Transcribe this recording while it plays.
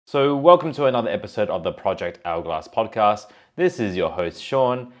So, welcome to another episode of the Project Hourglass podcast. This is your host,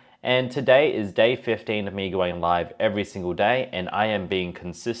 Sean, and today is day 15 of me going live every single day, and I am being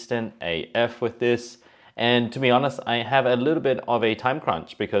consistent AF with this. And to be honest, I have a little bit of a time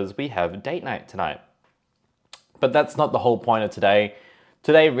crunch because we have date night tonight. But that's not the whole point of today.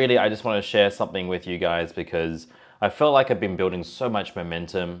 Today, really, I just want to share something with you guys because I feel like I've been building so much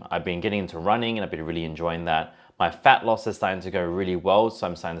momentum. I've been getting into running and I've been really enjoying that. My fat loss is starting to go really well, so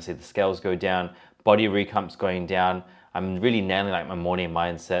I'm starting to see the scales go down, body recomp's going down. I'm really nailing like my morning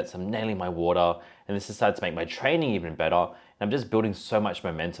mindsets, I'm nailing my water, and this has started to make my training even better. And I'm just building so much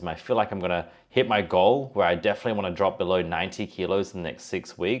momentum. I feel like I'm gonna hit my goal where I definitely want to drop below 90 kilos in the next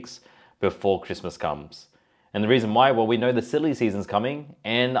 6 weeks before Christmas comes. And the reason why, well, we know the silly season's coming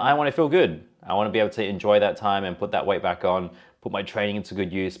and I want to feel good. I want to be able to enjoy that time and put that weight back on, put my training into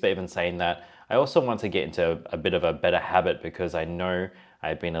good use. But even saying that, I also want to get into a bit of a better habit because I know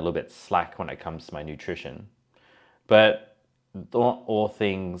I've been a little bit slack when it comes to my nutrition. But not all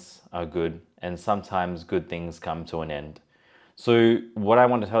things are good, and sometimes good things come to an end. So what I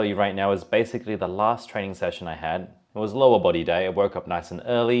want to tell you right now is basically the last training session I had. It was lower body day. I woke up nice and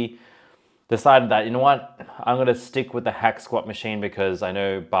early. Decided that, you know what, I'm going to stick with the hack squat machine because I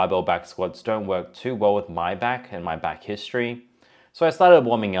know barbell back squats don't work too well with my back and my back history. So I started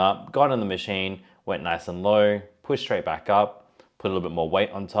warming up, got on the machine, went nice and low, pushed straight back up, put a little bit more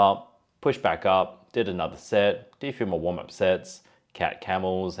weight on top, pushed back up, did another set, did a few more warm-up sets, cat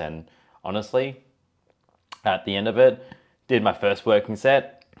camels, and honestly, at the end of it, did my first working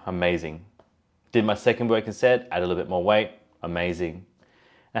set, amazing. Did my second working set, add a little bit more weight, amazing.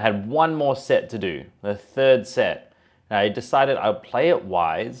 I had one more set to do, the third set. And I decided I would play it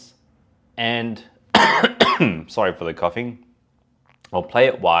wise and, sorry for the coughing, I'll play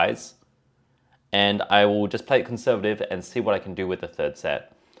it wise and I will just play it conservative and see what I can do with the third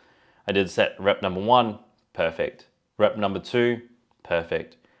set. I did set rep number 1, perfect. Rep number 2,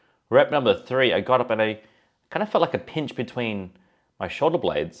 perfect. Rep number 3, I got up and I kind of felt like a pinch between my shoulder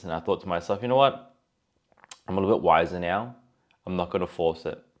blades. And I thought to myself, you know what? I'm a little bit wiser now. I'm not going to force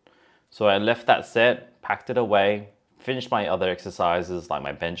it. So I left that set, packed it away, finished my other exercises like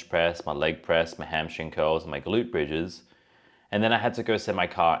my bench press, my leg press, my hamstring curls, and my glute bridges. And then I had to go send my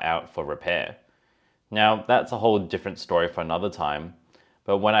car out for repair. Now, that's a whole different story for another time.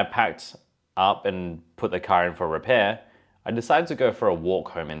 But when I packed up and put the car in for repair, I decided to go for a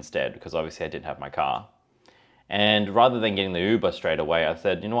walk home instead because obviously I didn't have my car. And rather than getting the Uber straight away, I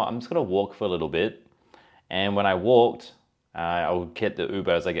said, you know what, I'm just going to walk for a little bit. And when I walked, I would get the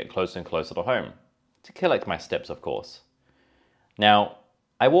Uber as I get closer and closer to home to collect my steps, of course. Now,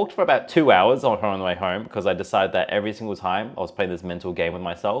 I walked for about 2 hours on the way home because I decided that every single time I was playing this mental game with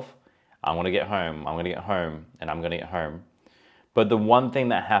myself. I'm going to get home, I'm going to get home, and I'm going to get home. But the one thing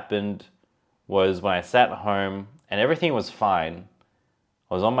that happened was when I sat home and everything was fine,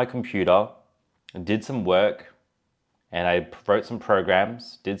 I was on my computer, did some work, and I wrote some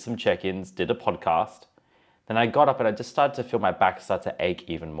programs, did some check-ins, did a podcast. Then I got up and I just started to feel my back start to ache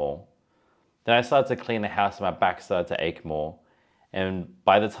even more. Then I started to clean the house and my back started to ache more. And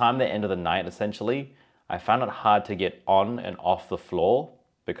by the time the end of the night, essentially, I found it hard to get on and off the floor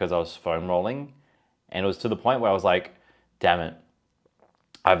because I was foam rolling. And it was to the point where I was like, damn it,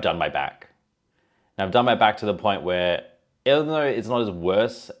 I've done my back. And I've done my back to the point where, even though it's not as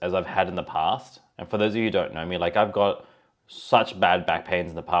worse as I've had in the past, and for those of you who don't know me, like I've got such bad back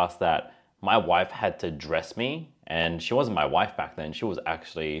pains in the past that my wife had to dress me, and she wasn't my wife back then, she was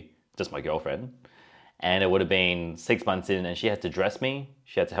actually just my girlfriend. And it would have been 6 months in and she had to dress me,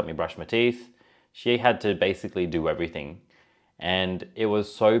 she had to help me brush my teeth, she had to basically do everything. And it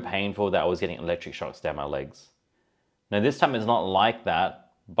was so painful that I was getting electric shocks down my legs. Now this time it's not like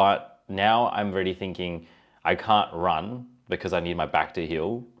that, but now I'm really thinking I can't run because I need my back to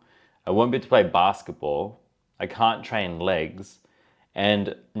heal. I won't be able to play basketball, I can't train legs.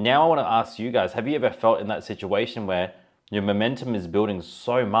 And now I want to ask you guys, have you ever felt in that situation where your momentum is building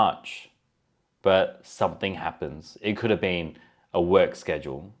so much, but something happens? It could have been a work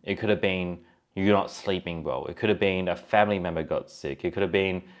schedule. It could have been you're not sleeping well. It could have been a family member got sick. It could have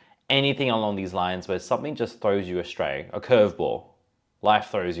been anything along these lines where something just throws you astray, a curveball. Life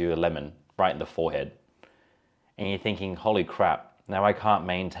throws you a lemon right in the forehead. And you're thinking, holy crap, now I can't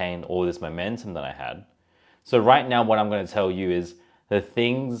maintain all this momentum that I had. So right now what I'm going to tell you is the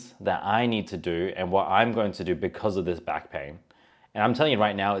things that I need to do and what I'm going to do because of this back pain. And I'm telling you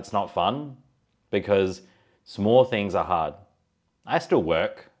right now, it's not fun because small things are hard. I still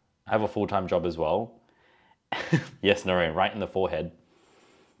work. I have a full-time job as well. Yes, Noreen, right in the forehead.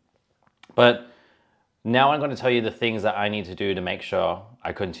 But Now I'm going to tell you the things that I need to do to make sure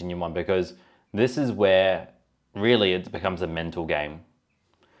I continue on, because this is where really it becomes a mental game.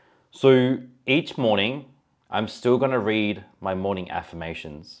 So each morning, I'm still going to read my morning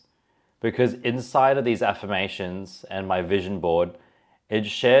affirmations, because inside of these affirmations and my vision board, it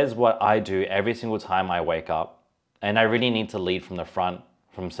shares what I do every single time I wake up. And I really need to lead from the front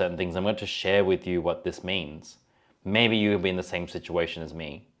from certain things. I'm going to share with you what this means. Maybe you will be in the same situation as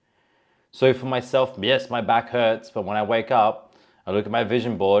me. So for myself, yes, my back hurts, but when I wake up, I look at my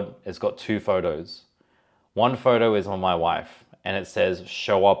vision board, it's got 2 photos. One photo is on my wife, and it says,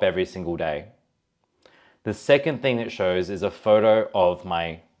 show up every single day. The second thing it shows is a photo of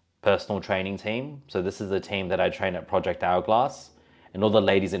my personal training team. So this is the team that I train at Project Hourglass, and all the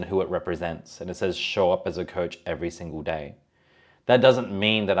ladies in who it represents. And it says, show up as a coach every single day. That doesn't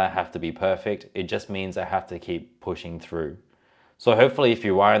mean that I have to be perfect. It just means I have to keep pushing through. So hopefully if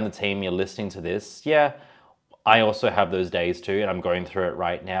you are in the team, you're listening to this, yeah, I also have those days too, and I'm going through it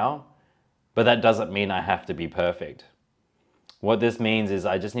right now. But that doesn't mean I have to be perfect. What this means is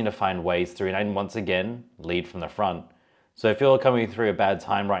I just need to find ways through, and once again, lead from the front. So if you're coming through a bad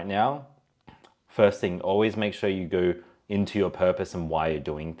time right now, first thing, always make sure you go into your purpose and why you're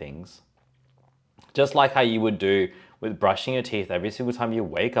doing things. Just like how you would do with brushing your teeth every single time you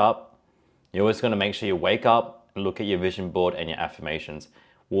wake up, you're always going to make sure you wake up and look at your vision board and your affirmations.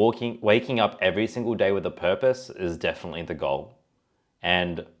 Waking up every single day with a purpose is definitely the goal.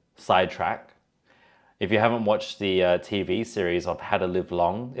 And sidetrack, if you haven't watched the TV series of How to Live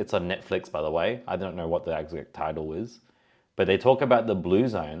Long, it's on Netflix, by the way. I don't know what the exact title is, but they talk about the blue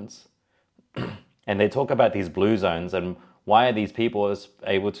zones, and they talk about these blue zones and why are these people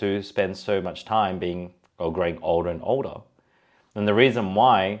able to spend so much time growing older and older. And the reason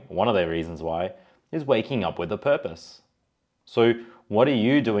why, one of the reasons why, is waking up with a purpose. So what are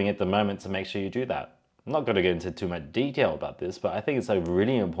you doing at the moment to make sure you do that? I'm not going to get into too much detail about this, but I think it's a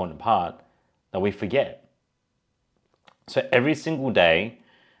really important part that we forget. So every single day,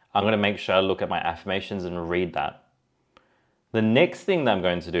 I'm going to make sure I look at my affirmations and read that. The next thing that I'm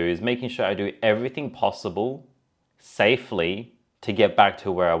going to do is making sure I do everything possible safely to get back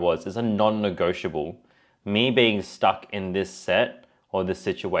to where I was. It's a non-negotiable. Me being stuck in this set or this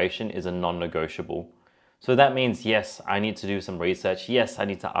situation is a non-negotiable. So that means, yes, I need to do some research. Yes, I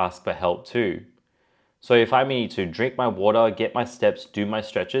need to ask for help too. So if I need to drink my water, get my steps, do my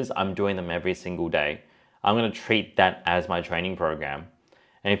stretches, I'm doing them every single day. I'm going to treat that as my training program.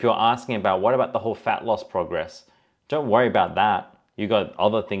 And if you're asking about what about the whole fat loss progress, don't worry about that. You got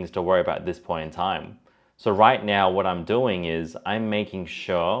other things to worry about at this point in time. So right now, what I'm doing is I'm making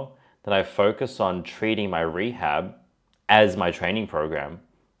sure that I focus on treating my rehab as my training program.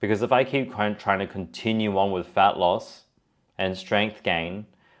 Because if I keep trying to continue on with fat loss and strength gain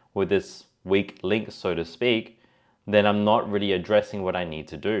with this weak link, so to speak, then I'm not really addressing what I need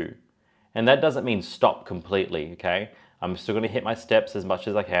to do. And that doesn't mean stop completely, okay? I'm still going to hit my steps as much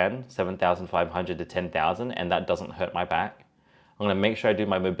as I can, 7,500 to 10,000, and that doesn't hurt my back. I'm going to make sure I do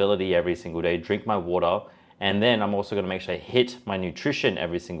my mobility every single day, drink my water, and then I'm also going to make sure I hit my nutrition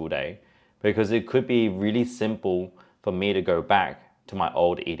every single day, because it could be really simple for me to go back to my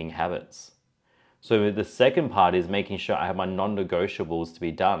old eating habits. So the second part is making sure I have my non-negotiables to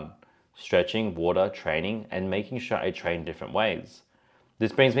be done. Stretching, water, training, and making sure I train different ways.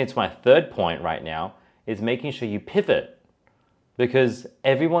 This brings me to my third point right now, is making sure you pivot. Because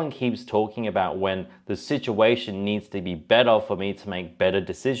everyone keeps talking about when the situation needs to be better for me to make better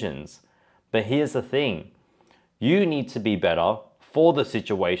decisions. But here's the thing, you need to be better for the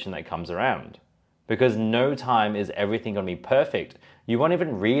situation that comes around. Because no time is everything going to be perfect. You won't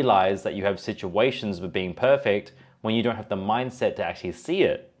even realize that you have situations with being perfect when you don't have the mindset to actually see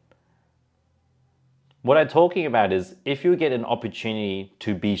it. What I'm talking about is if you get an opportunity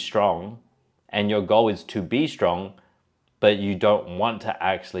to be strong and your goal is to be strong, but you don't want to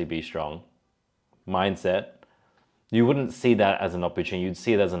actually be strong, mindset, you wouldn't see that as an opportunity. You'd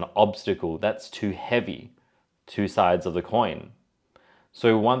see it as an obstacle. That's too heavy. Two sides of the coin.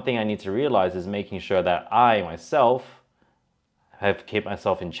 So one thing I need to realize is making sure that I myself have to keep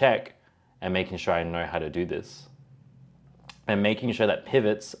myself in check and making sure I know how to do this. And making sure that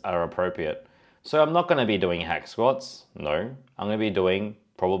pivots are appropriate. So I'm not going to be doing hack squats. No, I'm going to be doing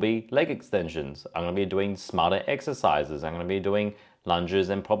probably leg extensions. I'm going to be doing smarter exercises. I'm going to be doing lunges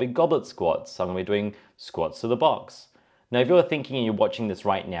and probably goblet squats. I'm going to be doing squats to the box. Now, if you're thinking and you're watching this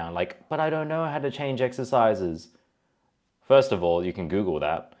right now, like, but I don't know how to change exercises. First of all, you can Google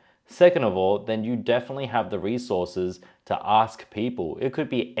that. Second of all, then you definitely have the resources to ask people. It could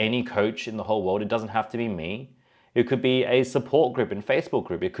be any coach in the whole world. It doesn't have to be me. It could be a support group in Facebook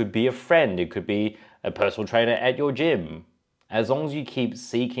group. It could be a friend. It could be a personal trainer at your gym. As long as you keep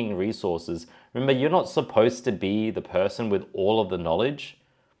seeking resources, remember, you're not supposed to be the person with all of the knowledge.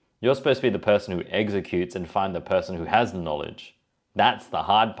 You're supposed to be the person who executes and find the person who has the knowledge. That's the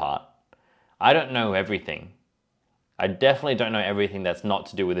hard part. I don't know everything. I definitely don't know everything that's not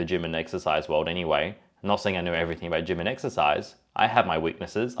to do with the gym and exercise world anyway. I'm not saying I know everything about gym and exercise. I have my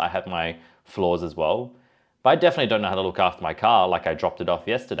weaknesses. I have my flaws as well. But I definitely don't know how to look after my car like I dropped it off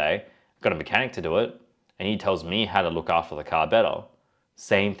yesterday. I've got a mechanic to do it, and he tells me how to look after the car better.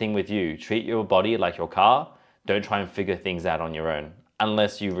 Same thing with you. Treat your body like your car. Don't try and figure things out on your own,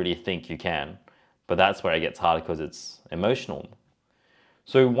 unless you really think you can. But that's where it gets hard because it's emotional.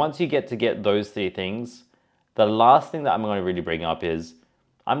 So once you get those three things, the last thing that I'm going to really bring up is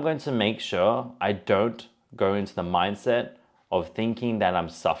I'm going to make sure I don't go into the mindset of thinking that I'm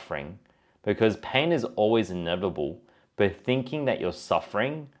suffering, because pain is always inevitable, but thinking that you're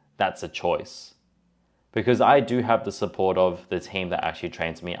suffering, that's a choice. Because I do have the support of the team that actually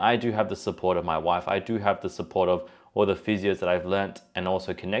trains me. I do have the support of my wife. I do have the support of all the physios that I've learnt and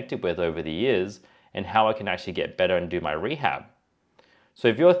also connected with over the years, and how I can actually get better and do my rehab. So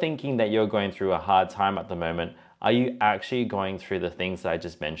if you're thinking that you're going through a hard time at the moment, are you actually going through the things that I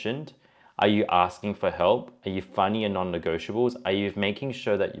just mentioned? Are you asking for help? Are you finding your non-negotiables? Are you making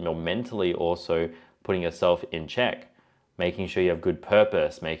sure that you're mentally also putting yourself in check? Making sure you have good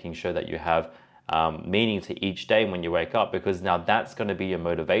purpose, making sure that you have meaning to each day when you wake up, because now that's going to be your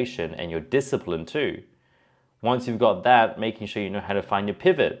motivation and your discipline too. Once you've got that, making sure you know how to find your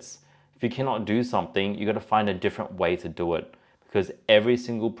pivots. If you cannot do something, you got to find a different way to do it, because every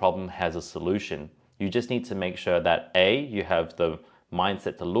single problem has a solution. You just need to make sure that A, you have the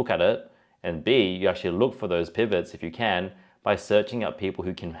mindset to look at it, and B, you actually look for those pivots if you can by searching out people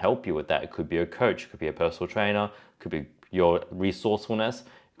who can help you with that. It could be a coach, it could be a personal trainer, it could be your resourcefulness,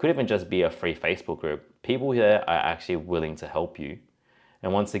 it could even just be a free Facebook group. People here are actually willing to help you.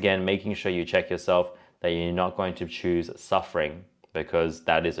 And once again, making sure you check yourself that you're not going to choose suffering, because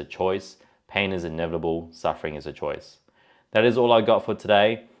that is a choice. Pain is inevitable, suffering is a choice. That is all I got for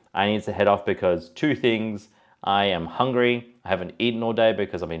today. I need to head off because two things. I am hungry. I haven't eaten all day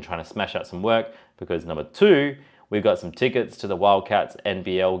because I've been trying to smash out some work. Because number two, we've got some tickets to the Wildcats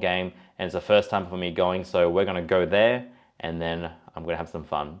NBL game, and it's the first time for me going. So we're going to go there, and then I'm going to have some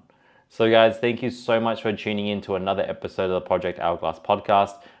fun. So guys, thank you so much for tuning in to another episode of the Project Hourglass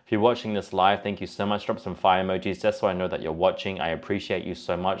podcast. If you're watching this live, thank you so much. Drop some fire emojis just so I know that you're watching. I appreciate you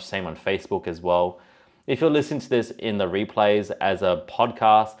so much. Same on Facebook as well. If you're listening to this in the replays as a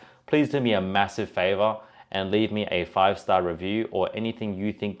podcast, please do me a massive favor and leave me a 5-star review or anything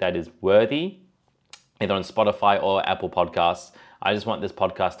you think that is worthy, either on Spotify or Apple Podcasts. I just want this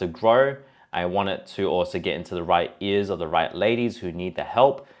podcast to grow. I want it to also get into the right ears of the right ladies who need the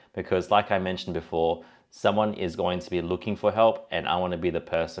help, because like I mentioned before, someone is going to be looking for help, and I want to be the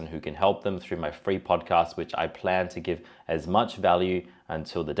person who can help them through my free podcast, which I plan to give as much value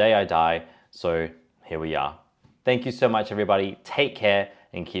until the day I die. So here we are. Thank you so much, everybody. Take care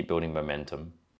and keep building momentum.